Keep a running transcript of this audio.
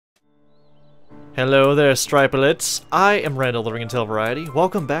Hello there, Stripelets. I am Randall, the RingtailRandl variety.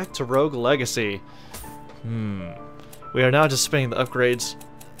 Welcome back to Rogue Legacy. We are now just spinning the upgrades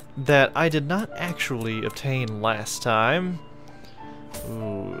that I did not actually obtain last time.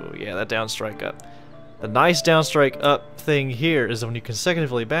 Ooh, yeah, that downstrike up. The nice downstrike up thing here is that when you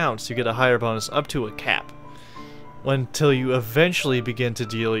consecutively bounce, you get a higher bonus up to a cap, until you eventually begin to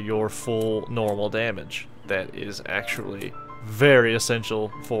deal your full normal damage. That is actually very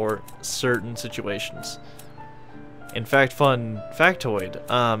essential for certain situations. In fact, fun factoid,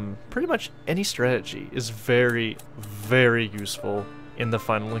 pretty much any strategy is very, very useful in the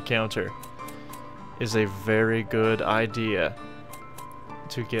final encounter. Is a very good idea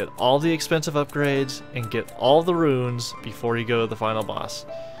to get all the expensive upgrades and get all the runes before you go to the final boss.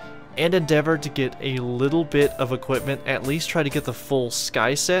 And endeavor to get a little bit of equipment, at least try to get the full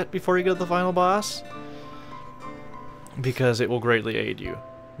sky set before you go to the final boss, because it will greatly aid you.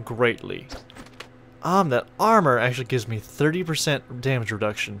 Greatly. That armor actually gives me 30% damage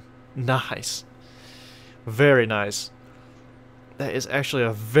reduction. Nice. Very nice. That is actually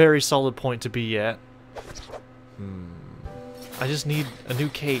a very solid point to be at. I just need a new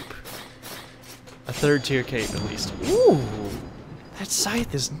cape. A 3rd tier cape at least. Ooh! That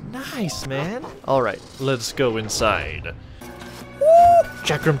scythe is nice, man. Alright, let's go inside. Woo!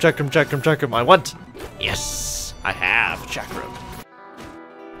 Chakram, chakram, chakram, chakram. I want! Yes! I have chakram.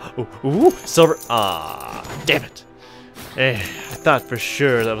 Ooh, silver. Ah, damn it. I thought for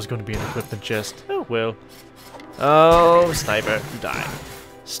sure that was going to be an equipment chest. Oh, well. Oh, sniper, you die.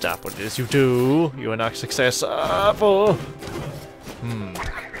 Stop what it is you do. You are not successful.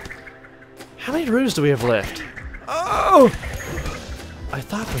 How many runes do we have left? Oh! I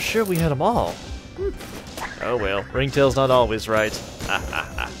thought for sure we had them all. Oh, well. Ringtail's not always right. Ha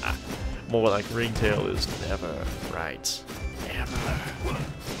ha ha ha. More like Ringtail is never right. Ever.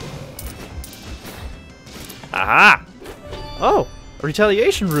 Aha! Oh! A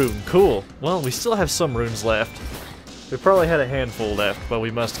retaliation rune. Cool. Well, we still have some runes left. We probably had a handful left, but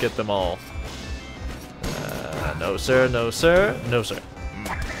we must get them all. No sir, no sir, no sir.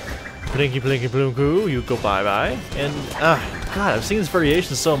 Blinky blinky bloonku, you go bye-bye. And, God, I've seen this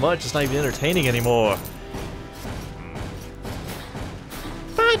variation so much, it's not even entertaining anymore.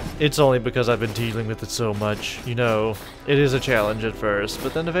 It's only because I've been dealing with it so much. You know, it is a challenge at first,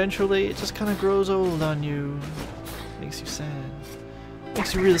 but then eventually it just kind of grows old on you. Makes you sad.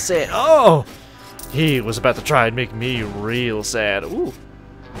 Makes you real sad. Oh! He was about to try and make me real sad. Ooh.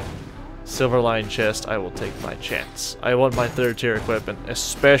 Silverline chest, I will take my chance. I want my 3rd tier equipment,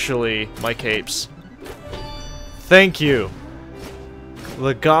 especially my capes. Thank you.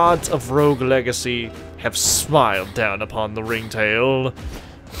 The gods of Rogue Legacy have smiled down upon the Ringtail.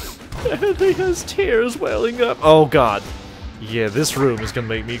 And he has tears welling up. Oh god. Yeah, this room is gonna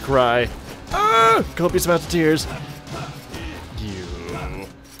make me cry. Ah! Copious amounts of tears. You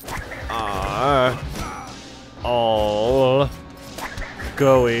are all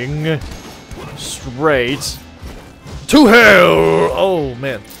going straight to hell! Oh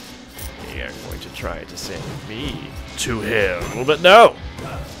man. They are going to try to send me to hell, but no!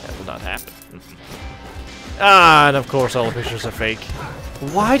 That will not happen. And of course all the pictures are fake.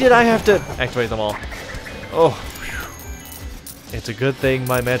 Why did I have to activate them all? Oh, whew. It's a good thing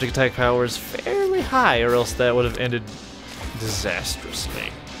my magic attack power is fairly high, or else that would have ended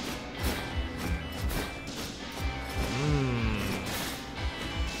disastrously.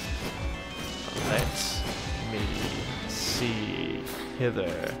 Let me see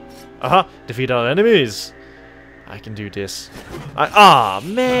hither. Aha! Defeat all enemies! I can do this.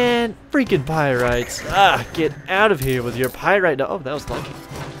 Man! Freaking pyrites! Get out of here with your pyrite! Oh, that was lucky.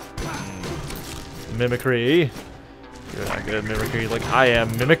 Mimicry. You're not good at mimicry like I am,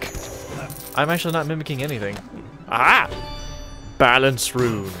 Mimic. I'm actually not mimicking anything. Aha! Balance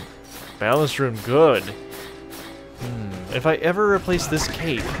rune. Balance rune, good. If I ever replace this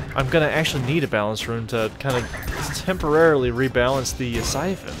cape, I'm gonna actually need a balance rune to kind of temporarily rebalance the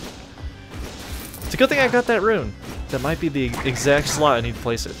siphon. It's a good thing I got that rune. That might be the exact slot I need to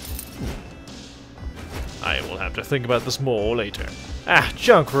place it. I will have to think about this more later.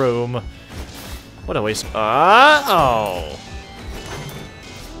 Junk room. What a waste.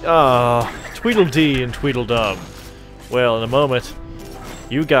 Tweedledee and Tweedledum. Well, in a moment,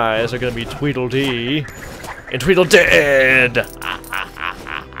 you guys are gonna be Tweedledee and Tweedledead.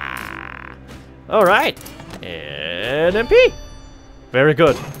 Alright. And MP. Very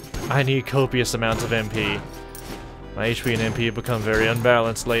good. I need copious amounts of MP. My HP and MP have become very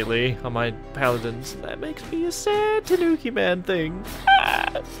unbalanced lately on my paladins. That makes me a sad Tanuki Man thing.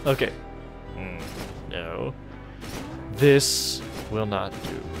 Okay. No. This will not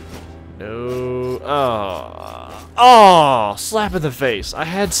do. No. Oh, slap in the face. I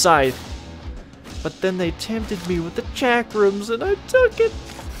had Scythe, but then they tempted me with the chakrams and I took it.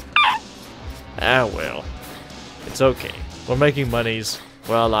 Ah, well. It's okay. We're making monies.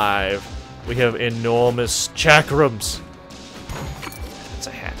 We're alive. We have enormous chakrams. That's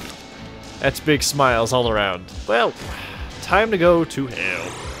a hat. That's big smiles all around. Well, time to go to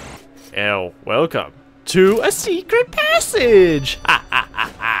hell. Hell, welcome to a secret passage. Ha ha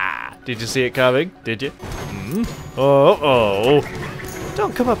ha ha. Did you see it coming? Did you? Oh.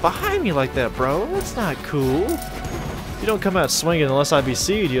 Don't come up behind me like that, bro. That's not cool. You don't come out swinging unless I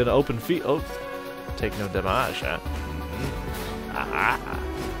BC'd you in an open field. Oh, take no damage, huh?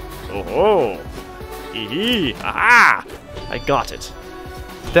 Oh, hee aha! I got it.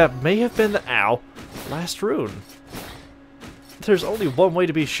 That may have been the last rune. There's only one way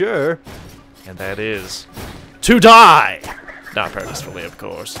to be sure, and that is to die. Not purposefully, of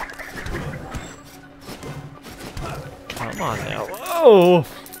course. Come on now. Oh,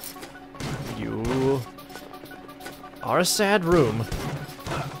 you are a sad room.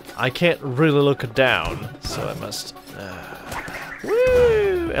 I can't really look down, so I must.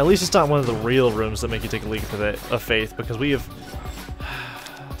 Woo! At least it's not one of the real rooms that make you take a leap of faith, because we have.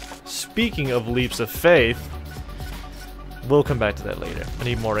 Speaking of leaps of faith, we'll come back to that later. I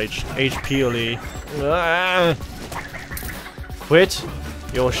need more HP, Oli. Quit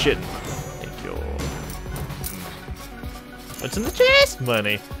your shitting. Thank you. What's in the chest?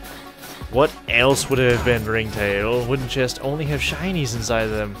 Money. What else would it have been, Ringtail? Wouldn't chest only have shinies inside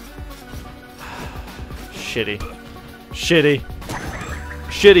of them? Shitty. Shitty.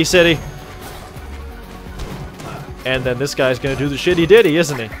 Shitty city. And then this guy's gonna do the shitty ditty,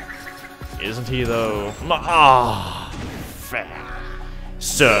 isn't he? Isn't he, though? Ah, fair.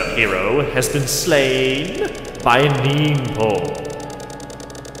 Sir Hero has been slain by a Neempole.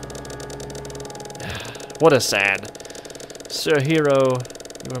 What a sad. Sir Hero,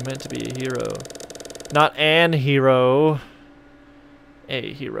 you were meant to be a hero. Not an hero.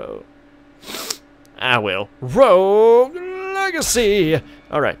 A hero. Ah, well. Rogue Legacy!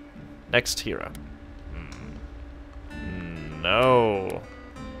 Alright, next hero. No.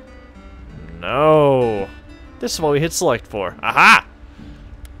 No. This is what we hit select for. Aha!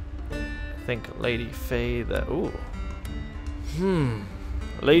 I think Lady Faye the... Ooh.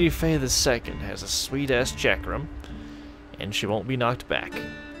 Lady Faye the Second has a sweet-ass chakram, and she won't be knocked back.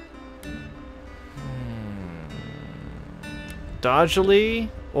 Dodgily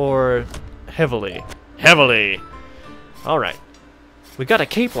or heavily? Heavily! Alright. We got a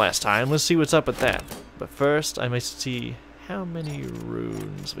cape last time. Let's see what's up with that. But first, I must see how many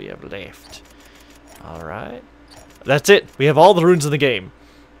runes we have left. Alright. That's it. We have all the runes in the game.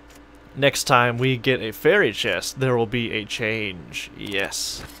 Next time we get a fairy chest, there will be a change.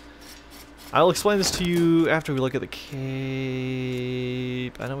 Yes. I'll explain this to you after we look at the cape.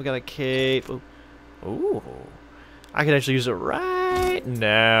 I know we got a cape. Ooh. I can actually use it right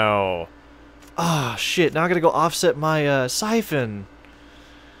now. Ah, shit. Now I gotta go offset my siphon.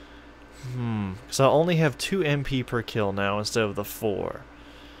 Because I only have 2 MP per kill now instead of the 4.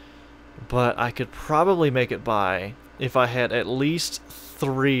 But I could probably make it by if I had at least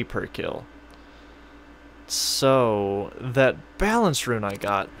 3 per kill. So that balance rune I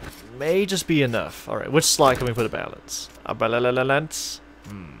got may just be enough. Alright, which slot can we put a balance? A balance?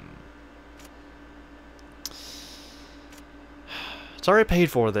 It's already paid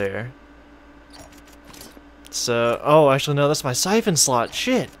for there. So, oh, actually no, that's my siphon slot.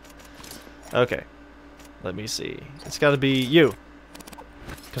 Shit. Okay. Let me see. It's got to be you.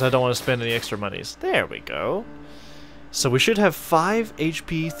 Because I don't want to spend any extra monies. There we go. So we should have 5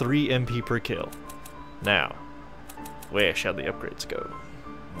 HP, 3 MP per kill. Now, where shall the upgrades go?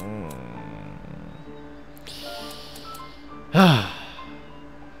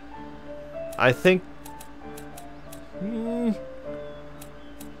 I think...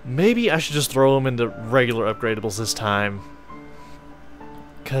 maybe I should just throw them into regular upgradables this time.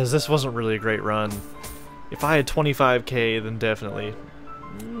 Because this wasn't really a great run. If I had 25k, then definitely.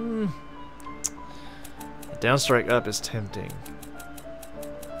 Downstrike up is tempting.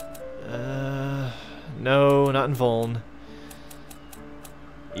 No, not in Vuln.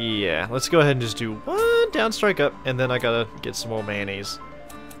 Yeah, let's go ahead and just do 1 downstrike up, and then I gotta get some more mayonnaise.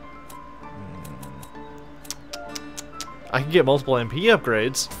 I can get multiple MP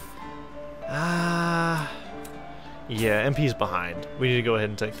upgrades. Yeah, MP's behind. We need to go ahead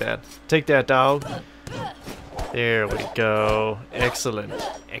and take that. Take that, dog. There we go. Excellent.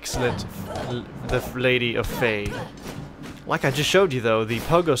 Excellent. The Lady of Faye. Like I just showed you, though, the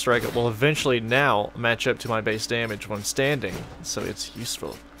Pogo Strike will eventually now match up to my base damage when standing, so it's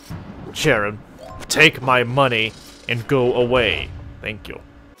useful. Sharon, take my money and go away. Thank you.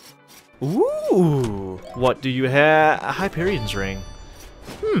 Ooh, what do you have? A Hyperion's ring.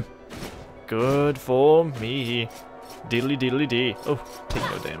 Good for me. Diddly diddly dee. Oh, take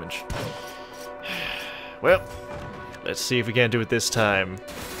no damage. Well, let's see if we can do it this time.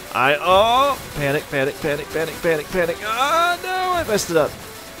 Oh, panic, panic, panic, panic, panic, panic. Oh no, I messed it up.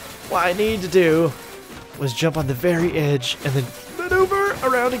 What I need to do was jump on the very edge and then maneuver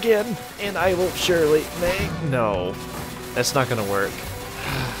around again, and I will surely make... No, that's not gonna work.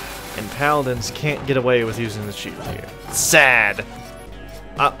 And paladins can't get away with using the shield here. Sad.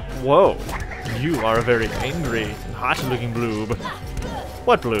 Whoa. You are a very angry and hot-looking bloob.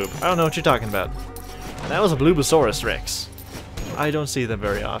 What bloob? I don't know what you're talking about. That was a Bloobosaurus Rex. I don't see them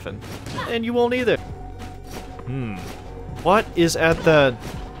very often. And you won't either. What is at the...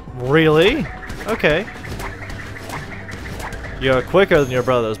 Really? Okay. You're quicker than your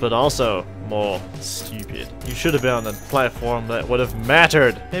brothers, but also more stupid. You should have been on a platform that would have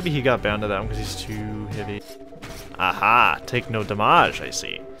mattered. Maybe he got bound to that one because he's too heavy. Aha, take no damage, I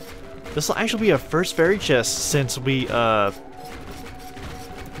see. This will actually be our first fairy chest since we got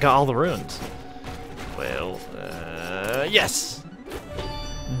all the runes. Well, yes!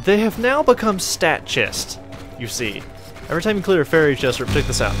 They have now become stat chests, you see. Every time you clear a fairy chest, check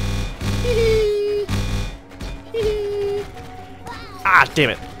this out. Ah, damn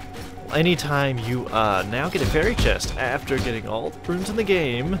it. Anytime you now get a fairy chest after getting all the runes in the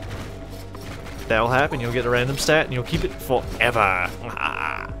game, that'll happen. You'll get a random stat and you'll keep it forever.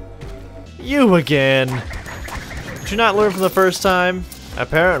 Ah. You again. Did you not learn from the first time?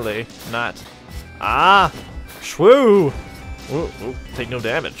 Apparently not. Ah, shwoo. Ooh, take no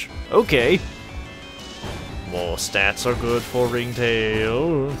damage. Okay. More stats are good for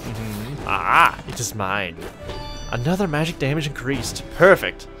Ringtail. Ah, it is mine. Another magic damage increased.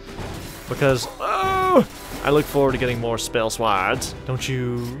 Perfect. Because, oh, I look forward to getting more spell swords. Don't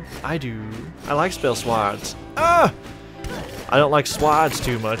you? I do. I like spell swords. Ah! I don't like swords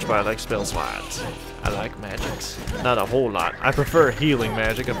too much, but I like spell swords. I like magics. Not a whole lot. I prefer healing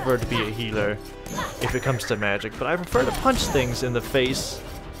magic. I prefer to be a healer if it comes to magic, but I prefer to punch things in the face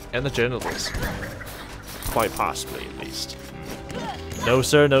and the genitals. Quite possibly, at least. No,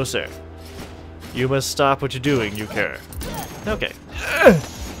 sir, no, sir. You must stop what you're doing, you cur. Okay.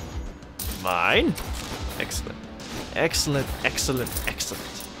 Mine? Excellent. Excellent, excellent,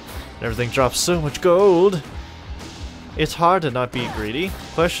 excellent. Everything drops so much gold. It's hard to not be greedy.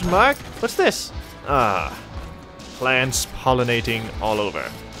 Question mark? What's this? Ah. Plants pollinating all over.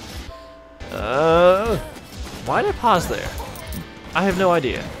 Why did I pause there? I have no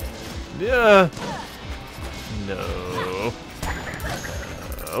idea. No. No.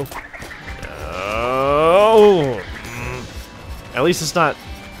 No. At least it's not...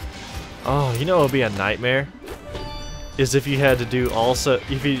 Oh, you know what would be a nightmare? Is if you had to do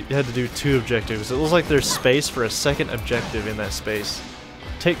two objectives. It looks like there's space for a second objective in that space.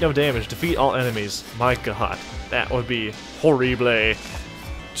 Take no damage, defeat all enemies. My god, that would be horrible.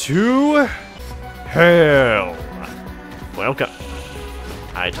 To hell. Welcome.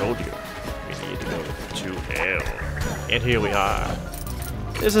 I told you, we need to go to hell. And here we are.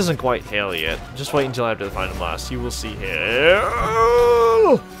 This isn't quite hell yet. Just wait until after the final boss. You will see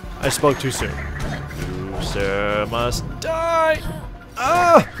hell. I spoke too soon. You, sir, must die.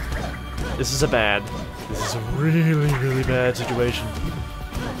 Ah! This is this is a really, really bad situation.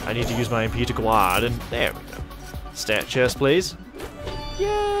 I need to use my MP to go on, and there we go. Stat chest, please.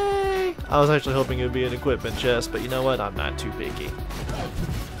 Yay! I was actually hoping it would be an equipment chest, but you know what? I'm not too picky.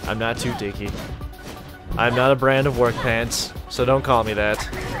 I'm not too dicky. I'm not a brand of work pants, so don't call me that.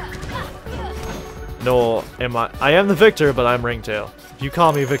 Nor am I. I am the victor, but I'm Ringtail. If you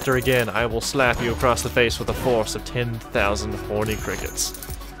call me Victor again, I will slap you across the face with a force of 10,000 horny crickets.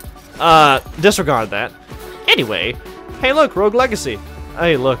 Disregard that. Anyway, hey look, Rogue Legacy.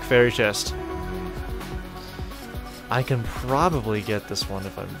 Hey look, fairy chest. I can probably get this one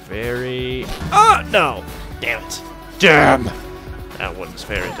if I'm very... Oh, no! Damn it. Damn! That one's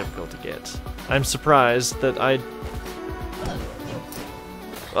very difficult to get. I'm surprised that I...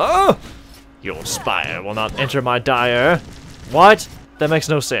 Oh! Your spire will not enter my dire. What? That makes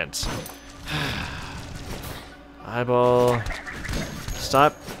no sense. Eyeball.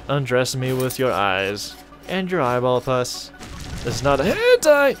 Stop undressing me with your eyes. And your eyeball pus. This is not a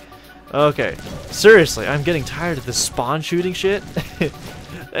hentai! Okay. Seriously, I'm getting tired of this spawn shooting shit.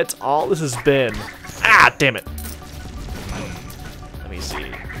 That's all this has been. Ah, damn it. Let me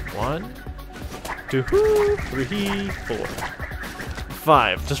see. 1, 2, 3, 4,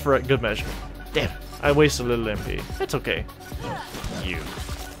 5, just for a good measure. Damn it. I wasted a little MP. That's okay. You.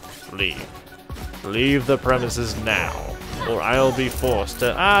 Leave. Leave the premises now, or I'll be forced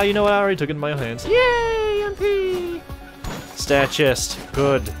to... Ah, you know what? I already took it in my own hands. Yay, MP! Stat chest.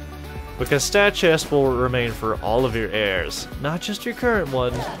 Good. Because stat chest will remain for all of your heirs. Not just your current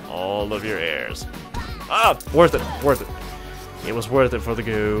one, all of your heirs. Ah! Worth it. Worth it. It was worth it for the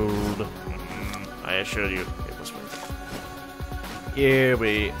gold. I assure you, it was worth it. Here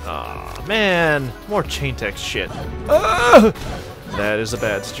we are. Man! More chain text shit. Ah! That is a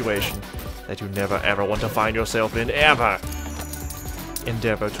bad situation that you never ever want to find yourself in, ever!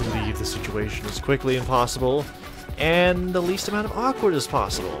 Endeavor to leave the situation as quickly as possible, and the least amount of awkward as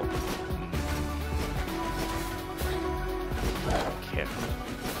possible. Careful.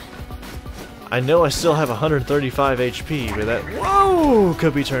 I know I still have 135 HP, but that whoa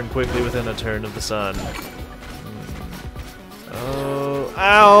could be turned quickly within a turn of the sun. Oh,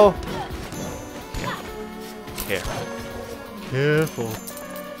 ow! Careful. Careful.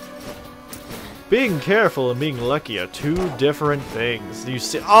 Being careful and being lucky are two different things. You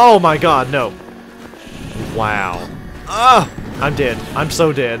see? Oh my God, no! Wow. Ah! I'm dead. I'm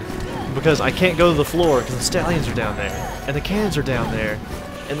so dead because I can't go to the floor because the stallions are down there and the cannons are down there.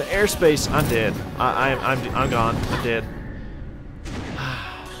 In the airspace, I'm dead. I'm gone. I'm dead.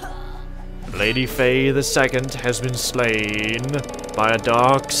 Lady Faye II has been slain by a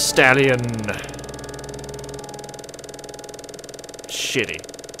dark stallion. Shitty.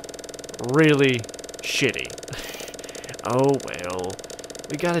 Really shitty. Oh well.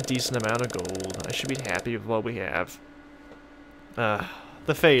 We got a decent amount of gold. I should be happy with what we have.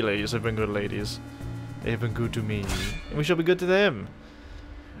 The Faye ladies have been good ladies. They have been good to me. And we shall be good to them.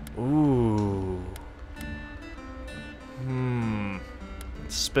 Ooh.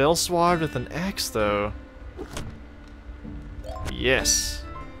 Spell sword with an X, though. Yes.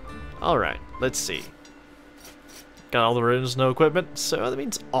 Alright, let's see. Got all the runes, no equipment, so that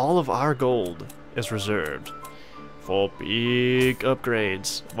means all of our gold is reserved for big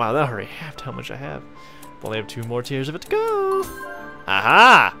upgrades. Wow, that already halved how much I have. Only have 2 more tiers of it to go.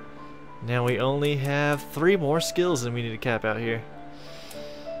 Aha! Now we only have 3 more skills than we need to cap out here.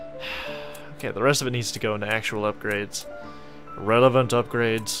 Okay, the rest of it needs to go into actual upgrades. Relevant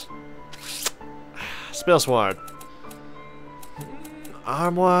upgrades. Spell sword.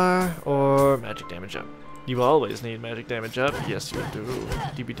 Armoire or magic damage up. You always need magic damage up. Yes, you do.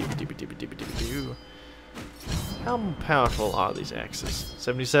 How powerful are these axes?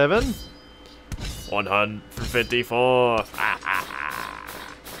 77? 154.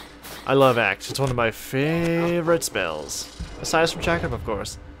 I love axe. It's one of my favorite spells. Aside from chakram, of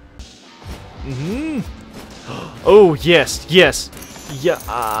course. Oh, yes, yes. Yeah,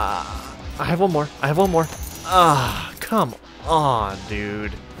 I have one more. I have one more. Ah, come on,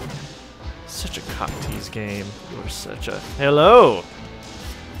 dude. Such a cock tease game. You're such a... Hello!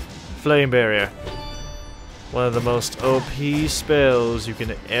 Flame Barrier. One of the most OP spells you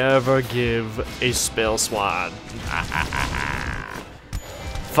can ever give a spell swan.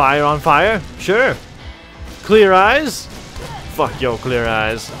 Fire on fire? Sure. Clear eyes? Fuck yo, clear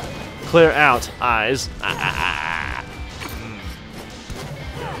eyes. Clear out eyes.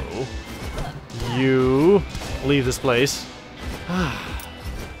 No. You leave this place.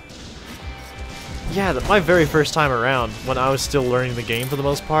 Yeah, my very first time around, when I was still learning the game for the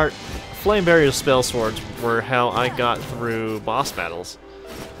most part, Flame Barrier spell swords were how I got through boss battles.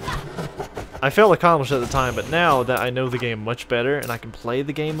 I felt accomplished at the time, but now that I know the game much better and I can play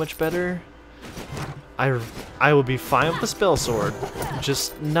the game much better, I will be fine with the spell sword,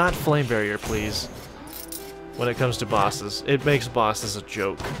 just not Flame Barrier, please. When it comes to bosses, it makes bosses a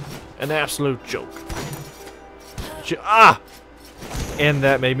joke, an absolute joke. And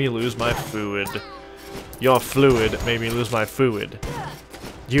that made me lose my fluid. Your fluid made me lose my fluid.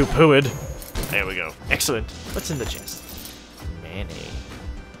 You pooed. There we go. Excellent. What's in the chest? Money.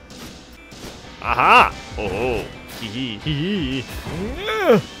 Aha! Oh. Hee hee.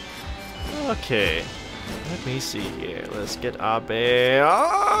 Okay. Let me see here. Let's get our bear.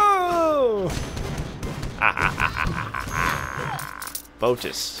 Oh!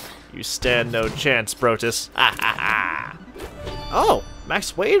 Botus. You stand no chance, Brotus. Oh!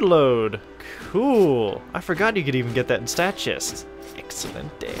 Max weight load. Cool. I forgot you could even get that in stat chests.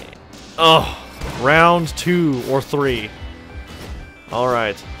 Excellent day. Oh, round 2 or 3.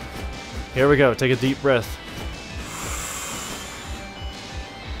 Alright. Here we go. Take a deep breath.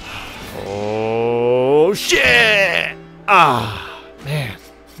 Oh, shit! Ah, man.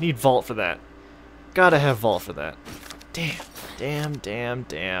 Need vault for that. Gotta have vault for that. Damn. Damn, damn,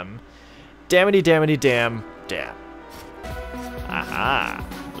 damn. Dammity, dammity, damn, damn. Aha.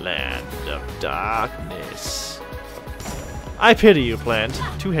 Land of darkness. I pity you, plant.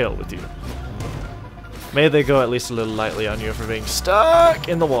 To hell with you. May they go at least a little lightly on you for being stuck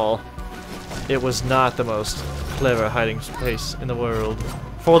in the wall. It was not the most clever hiding place in the world.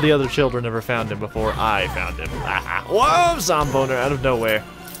 For the other children never found him before I found him. Whoa, Zomboner out of nowhere.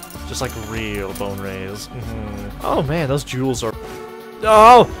 Just like real bone rays. Oh man, those jewels are...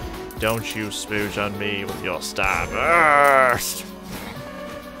 Oh! Don't you spooge on me with your starburst.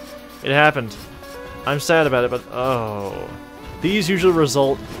 It happened. I'm sad about it, but oh. These usually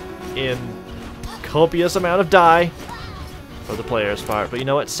result in copious amount of die for the player's part. But you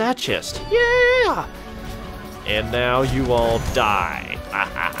know what? Sad chest. Yeah! And now you all die.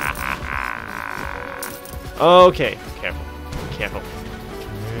 Okay. Careful. Careful.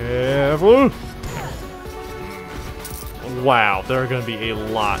 Careful. Wow, there are going to be a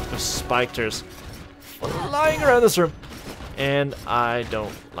lot of spikers flying around this room. And I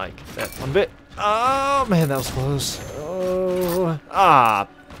don't like that one bit. Oh, man, that was close. Oh. Ah.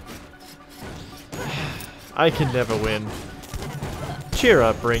 I can never win. Cheer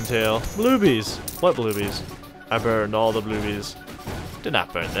up, Ringtail. Bluebies. What bluebies? I burned all the bluebies. Did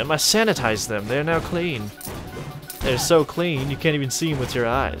not burn them. I sanitized them. They're now clean. They're so clean, you can't even see them with your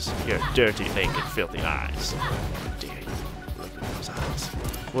eyes. Your dirty, naked, filthy eyes. How dare you look at those eyes.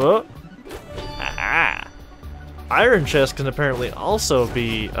 Whoa. Aha. Iron chest can apparently also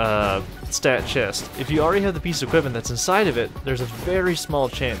be stat chest. If you already have the piece of equipment that's inside of it, there's a very small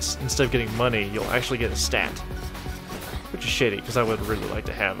chance, instead of getting money, you'll actually get a stat. Which is shitty, because I would really like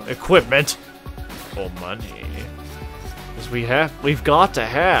to have equipment. Or money. Because we've got to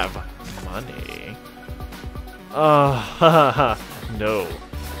have money. No.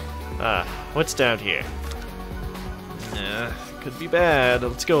 What's down here? Could be bad.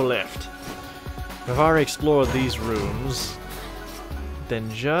 Let's go left. I've already explored these rooms. Then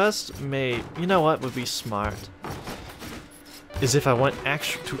just you know what would be smart? Is if I went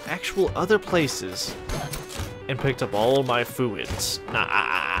to actual other places and picked up all my fluids.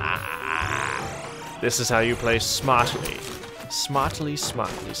 This is how you play smartly. Smartly,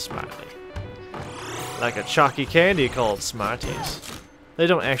 smartly, smartly. Like a chalky candy called Smarties. They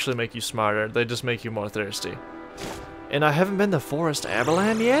don't actually make you smarter, they just make you more thirsty. And I haven't been to Forest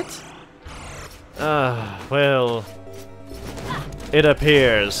Aberland yet? Well... It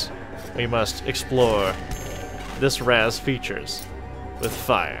appears we must explore this Raz features with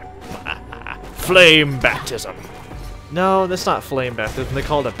fire. Flame baptism! No, that's not flame baptism, they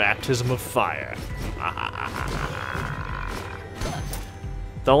call it a baptism of fire.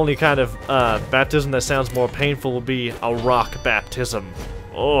 The only kind of baptism that sounds more painful would be a rock baptism.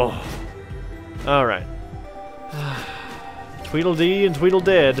 Oh. Alright. Tweedledee and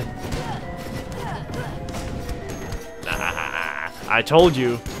Tweedledead. I told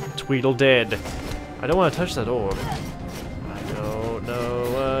you, Tweedledead. I don't want to touch that orb. I don't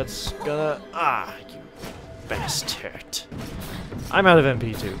know what's gonna... you bastard. I'm out of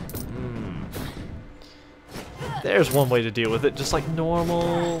MP too. There's one way to deal with it, just like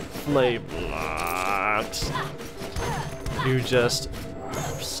normal flame blocks. You just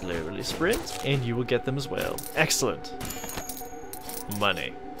slowly sprint, and you will get them as well. Excellent.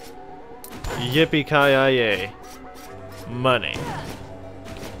 Money. Yippee-ki-yay. Money.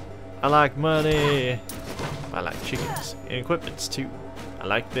 I like money. I like chickens and equipments too. I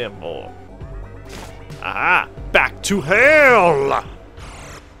like them more. Aha! Back to hell!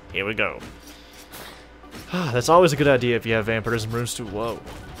 Here we go. That's always a good idea if you have vampirism runes too. Whoa.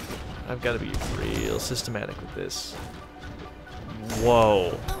 I've got to be real systematic with this.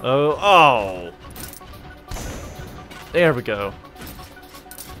 Whoa. Oh. There we go.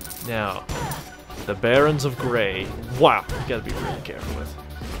 Now, the Barons of Grey. Wow. You got to be really careful with.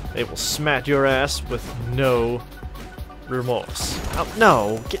 They will smack your ass with no remorse. Oh,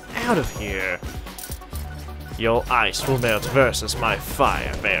 no. Get out of here. Your ice will melt versus my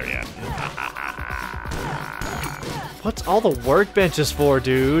fire barrier. What's all the workbenches for,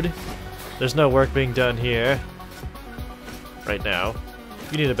 dude? There's no work being done here. Right now.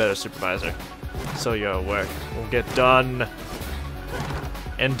 You need a better supervisor. So your work will get done.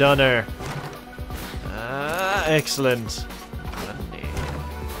 And doneer. Excellent. Money.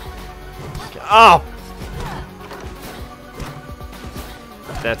 Oh!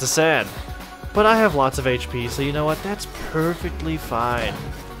 That's a sad. But I have lots of HP, so you know what? That's perfectly fine.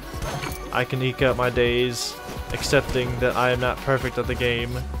 I can eke out my days, accepting that I am not perfect at the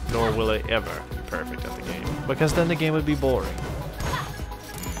game, nor will I ever be perfect at the game, because then the game would be boring.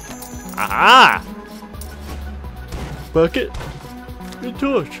 Aha! Bucket and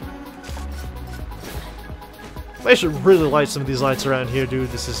torch. I should really light some of these lights around here, dude.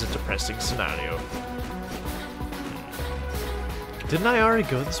 This is a depressing scenario. Didn't I already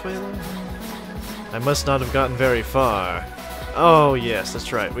go this way, though? I must not have gotten very far. Oh, yes,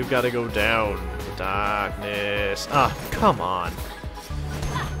 that's right. We've got to go down. The darkness. Ah, come on.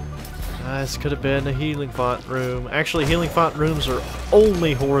 This could have been a healing font room. Actually, healing font rooms are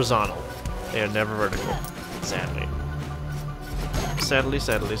only horizontal. They are never vertical. Sadly. Sadly,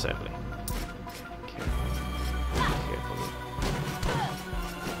 sadly, sadly. Carefully.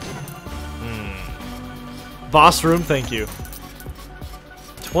 Boss room, thank you.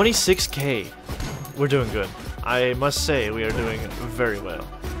 26k. We're doing good. I must say, we are doing very well.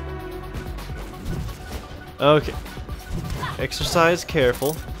 Okay. Exercise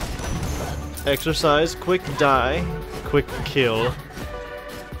careful. Exercise, quick die, quick kill.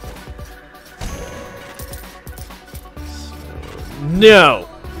 No!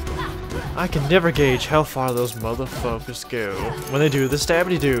 I can never gauge how far those motherfuckers go when they do the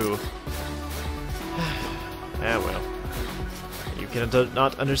stabby-doo. Ah well. You can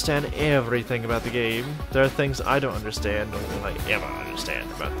not understand everything about the game. There are things I don't understand, nor will I ever understand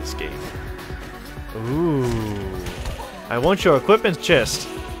about this game. Ooh. I want your equipment chest.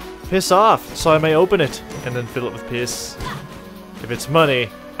 Piss off, so I may open it, and then fill it with piss. If it's money,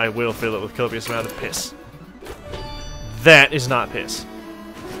 I will fill it with copious amount of piss. That is not piss.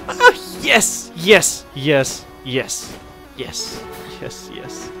 Ah, yes! Yes! Yes! Yes! Yes! Yes!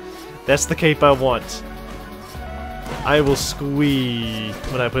 Yes! That's the cape I want. I will squee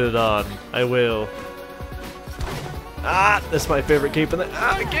when I put it on. I will. Ah! That's my favorite cape in the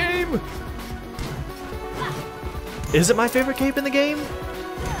game! Is it my favorite cape in the game?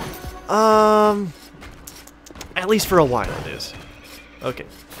 At least for a while it is. Okay.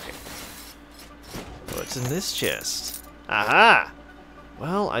 What's in this chest? Aha!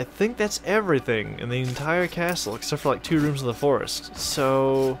 Well, I think that's everything in the entire castle except for like 2 rooms in the forest.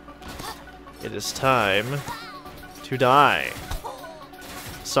 So, it is time to die.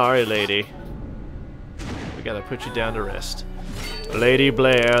 Sorry, lady. We gotta put you down to rest. Lady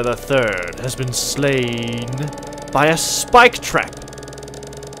Blair the Third has been slain by a spike trap.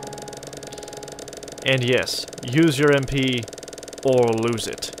 And yes, use your MP or lose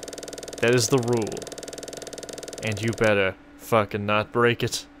it. That is the rule. And you better fucking not break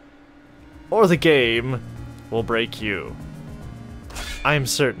it. Or the game will break you. I am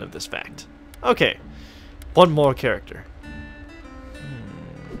certain of this fact. Okay, one more character.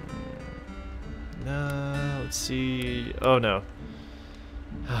 No, let's see. Oh no.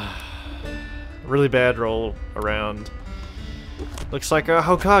 Really bad roll around. Looks like a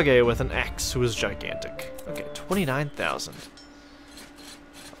Hokage with an axe who is gigantic. Okay, 29,000.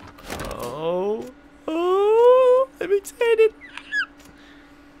 Oh. Oh, I'm excited.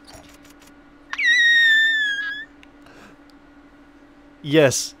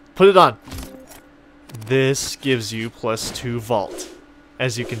 Yes, put it on. This gives you +2 vault,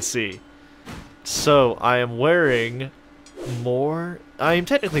 as you can see. So, I am wearing more. I am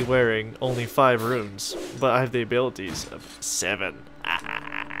technically wearing only 5 runes, but I have the abilities of 7.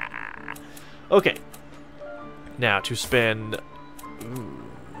 Ah. Okay. Now, to spend... Ooh,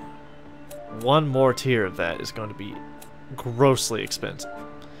 1 more tier of that is going to be grossly expensive.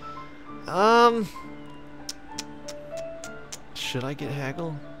 Should I get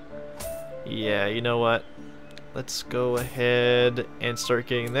haggle? Yeah, you know what? Let's go ahead and start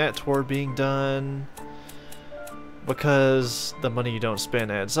getting that toward being done. Because the money you don't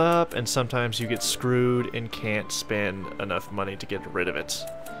spend adds up, and sometimes you get screwed and can't spend enough money to get rid of it.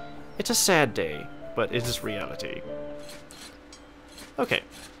 It's a sad day, but it is reality. Okay.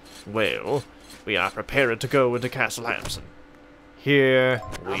 Well, we are prepared to go into Castle Hampson. Here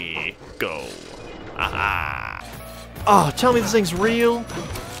we go. Aha! Oh, tell me this thing's real?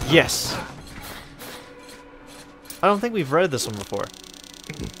 Yes. I don't think we've read this one before.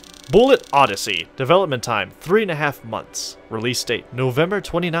 Bullet Odyssey. Development time, 3.5 months. Release date, November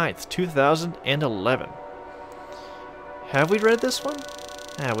 29th, 2011. Have we read this one?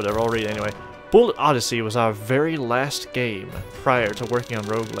 Ah, whatever, I'll read it anyway. Bullet Odyssey was our very last game prior to working on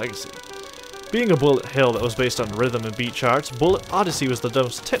Rogue Legacy. Being a bullet hell that was based on rhythm and beat charts, Bullet Odyssey was the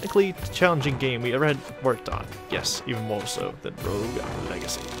most technically challenging game we ever had worked on. Yes, even more so than Rogue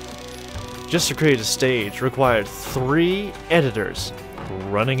Legacy. Just to create a stage required 3 editors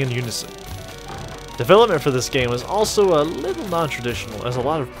running in unison. Development for this game was also a little non-traditional, as a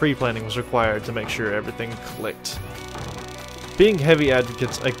lot of pre-planning was required to make sure everything clicked. Being heavy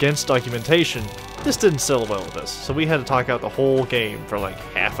advocates against documentation, this didn't settle well with us, so we had to talk out the whole game for like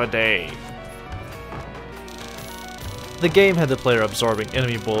half a day. The game had the player absorbing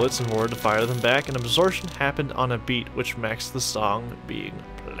enemy bullets in order to fire them back, and absorption happened on a beat which matched the song being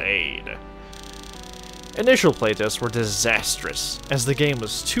played. Initial playtests were disastrous, as the game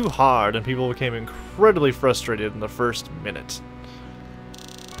was too hard and people became incredibly frustrated in the first minute.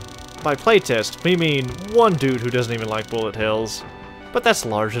 By playtest, we mean one dude who doesn't even like bullet hells, but that's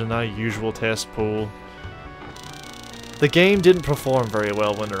larger than our usual test pool. The game didn't perform very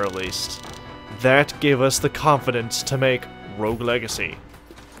well when released. That gave us the confidence to make Rogue Legacy.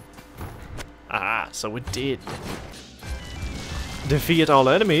 Ah, so it did. Defeat all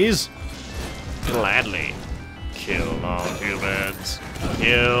enemies? Gladly. Kill all humans.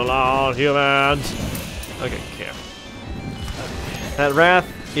 Kill all humans. Okay, careful. That wrath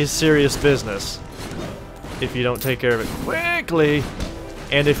is serious business if you don't take care of it quickly,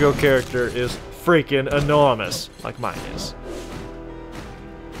 and if your character is freaking enormous, like mine is.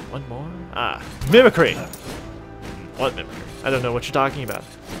 One more? Ah, mimicry! What mimicry? I don't know what you're talking about.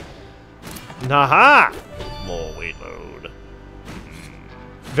 Naha! More weight load.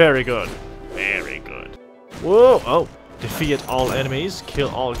 Very good. Very good. Whoa! Oh! Defeat all enemies, kill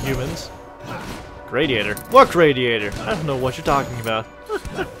all humans. Radiator. What radiator? I don't know what you're talking about.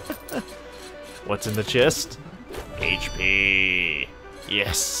 What's in the chest? HP.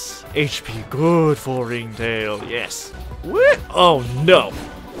 Yes. HP good for Ringtail. Yes. What? Oh no.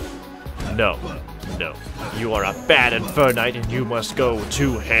 No. No. You are a bad Infernite and you must go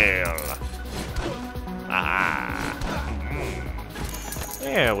to hell. Ah.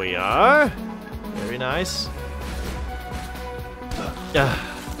 There we are. Very nice.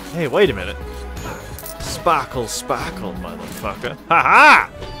 Hey, wait a minute. Sparkle, sparkle, motherfucker. Ha-ha!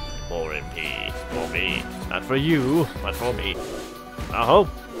 More MP. For me. Not for you, but for me. Oh.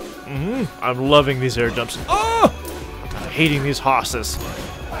 I'm loving these air jumps. Oh! I'm hating these horses.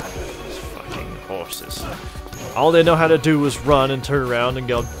 These fucking horses. All they know how to do is run and turn around and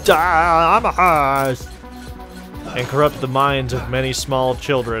go, "Die, I'm a horse!" And corrupt the minds of many small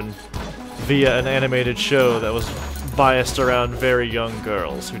children via an animated show that was biased around very young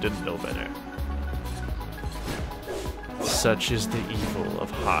girls who didn't know better. Such is the evil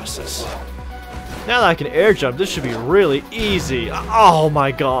of horses. Now that I can air jump, this should be really easy. Oh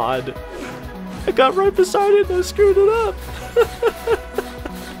my god! I got right beside it and I screwed it up!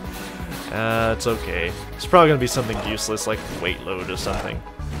 It's okay. It's probably gonna be something useless like weight load or something.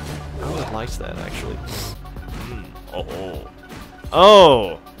 I would have liked that actually.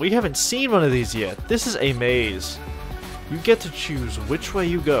 Oh! We haven't seen one of these yet. This is a maze. You get to choose which way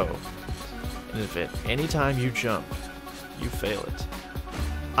you go. And if at any time you jump, you fail it.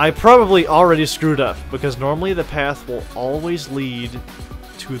 I probably already screwed up, because normally the path will always lead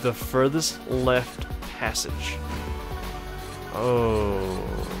to the furthest left passage. Oh.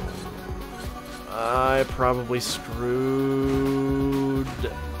 I probably screwed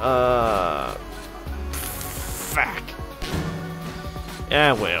fuck.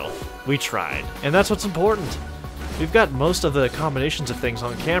 Yeah, well, we tried. And that's what's important. We've got most of the combinations of things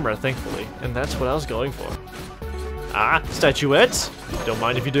on camera, thankfully, and that's what I was going for. Ah, statuettes? Don't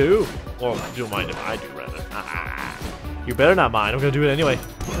mind if you do. Or, don't mind if I do, rather. Ah, you better not mind, I'm gonna do it anyway.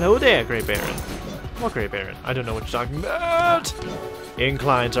 Hello there, Grey Baron. What Grey Baron? I don't know what you're talking about.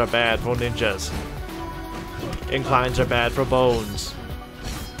 Inclines are bad for ninjas. Inclines are bad for bones.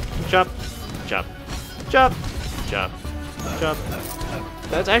 Chop, chop, chop, chop, chop.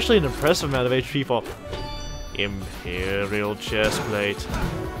 That's actually an impressive amount of HP for Imperial chestplate.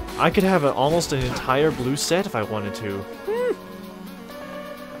 I could have almost an entire blue set if I wanted to.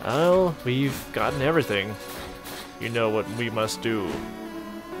 Well, we've gotten everything. You know what we must do.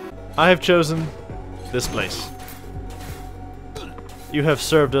 I have chosen this place. You have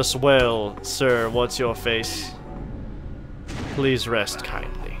served us well, sir. What's your face? Please rest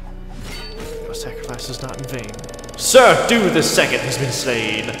kindly. Your sacrifice is not in vain. Sir, do the second has been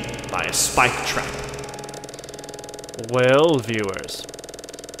slain by a spike trap. Well, viewers,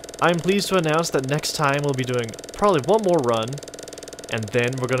 I'm pleased to announce that next time we'll be doing probably one more run, and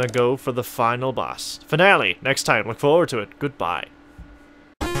then we're gonna go for the final boss. Finale, next time. Look forward to it. Goodbye.